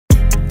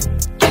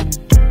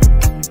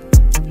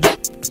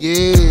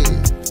Yeah.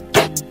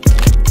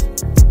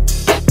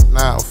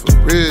 Now for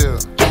real.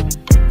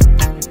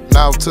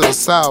 North to the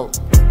south.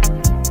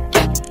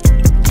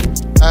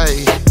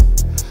 Hey.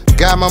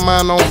 Got my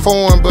mind on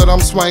foreign, but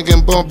I'm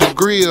swinging bumper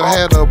grill.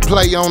 Had a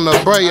play on the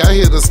bray, I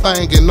hit a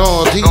stank in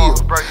North Hill.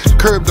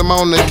 Curbed him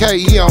on the K,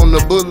 he on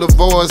the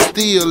boulevard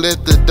still.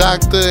 At the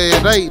doctor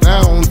at 8,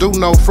 I don't do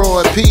no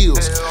fraud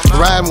pills.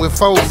 Riding with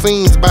 4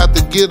 fiends, about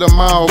to get them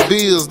all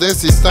bills.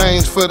 That's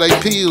exchange for they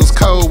pills,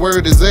 cold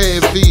word is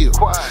Advil.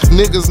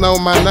 Niggas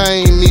know my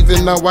name,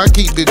 even though I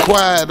keep it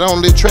quiet.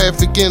 Only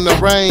traffic in the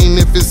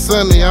rain, if it's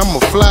sunny, I'ma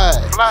fly.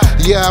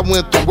 Yeah, I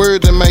went to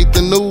word and make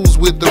the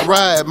news with the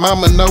ride.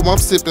 Mama know I'm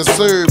sipping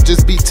serve,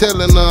 just be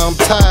telling her I'm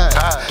tired.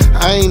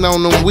 I ain't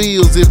on them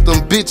wheels if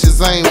them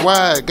bitches ain't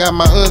wide. Got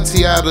my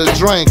auntie out of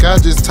drink, I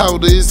just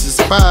told her it's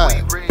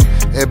expired.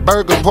 At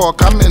Burger Park,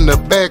 I'm in the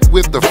back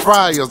with the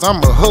fryers.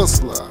 I'm a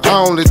hustler,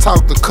 I only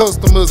talk to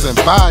customers and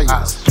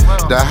buyers.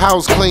 The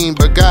house clean,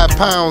 but got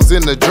pounds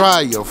in the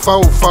dryer.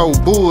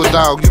 4-4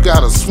 bulldog, you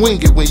gotta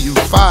swing it when you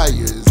fire.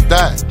 It's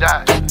that.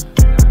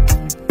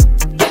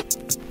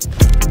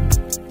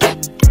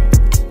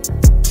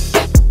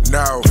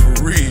 Now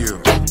for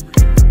real.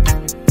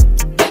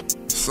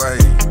 Say,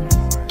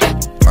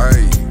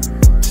 hey.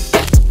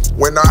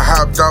 When I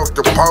hopped off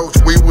the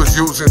post, we was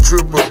using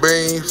triple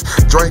beams,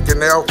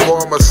 drinking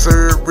Alpharma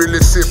syrup,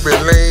 really sipping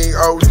lean.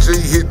 OG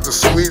hit the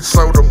switch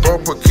so the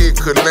bumper kid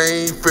could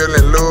lean. Fell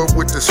in love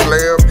with the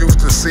slab,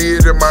 used to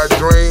see it in my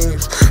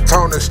dreams.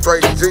 Tony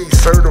straight G,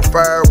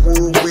 certified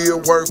wood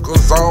wheel workers,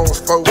 zones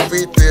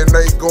 450 and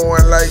they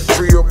going like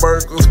trio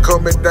burgers.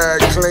 Coming down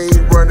clean,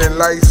 running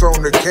lights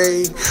on the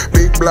king.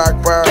 Big block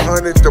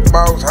 500, the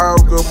boss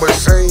hogger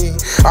machine.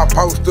 I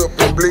post up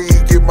and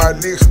bleed, get my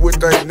licks what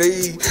they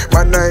need.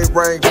 My name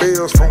ring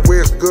bells from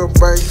West Good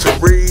Bank to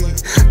Reed.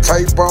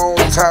 Tape on,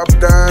 top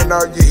down,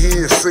 all you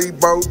hear is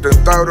C-boat. The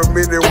thought of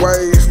many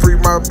ways, free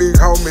my big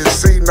homie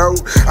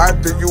C-note.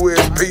 Out the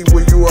USP,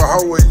 when you a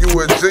hoe or you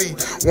a G.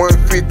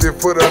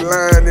 150 for the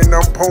line and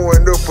I'm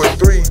pouring up a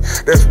 3.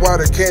 That's why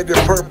the candy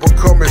purple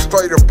coming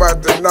straight up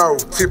out the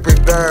north. Tipping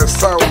down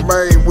South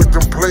Main with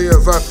them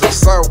players out the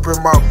south in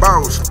my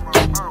boss.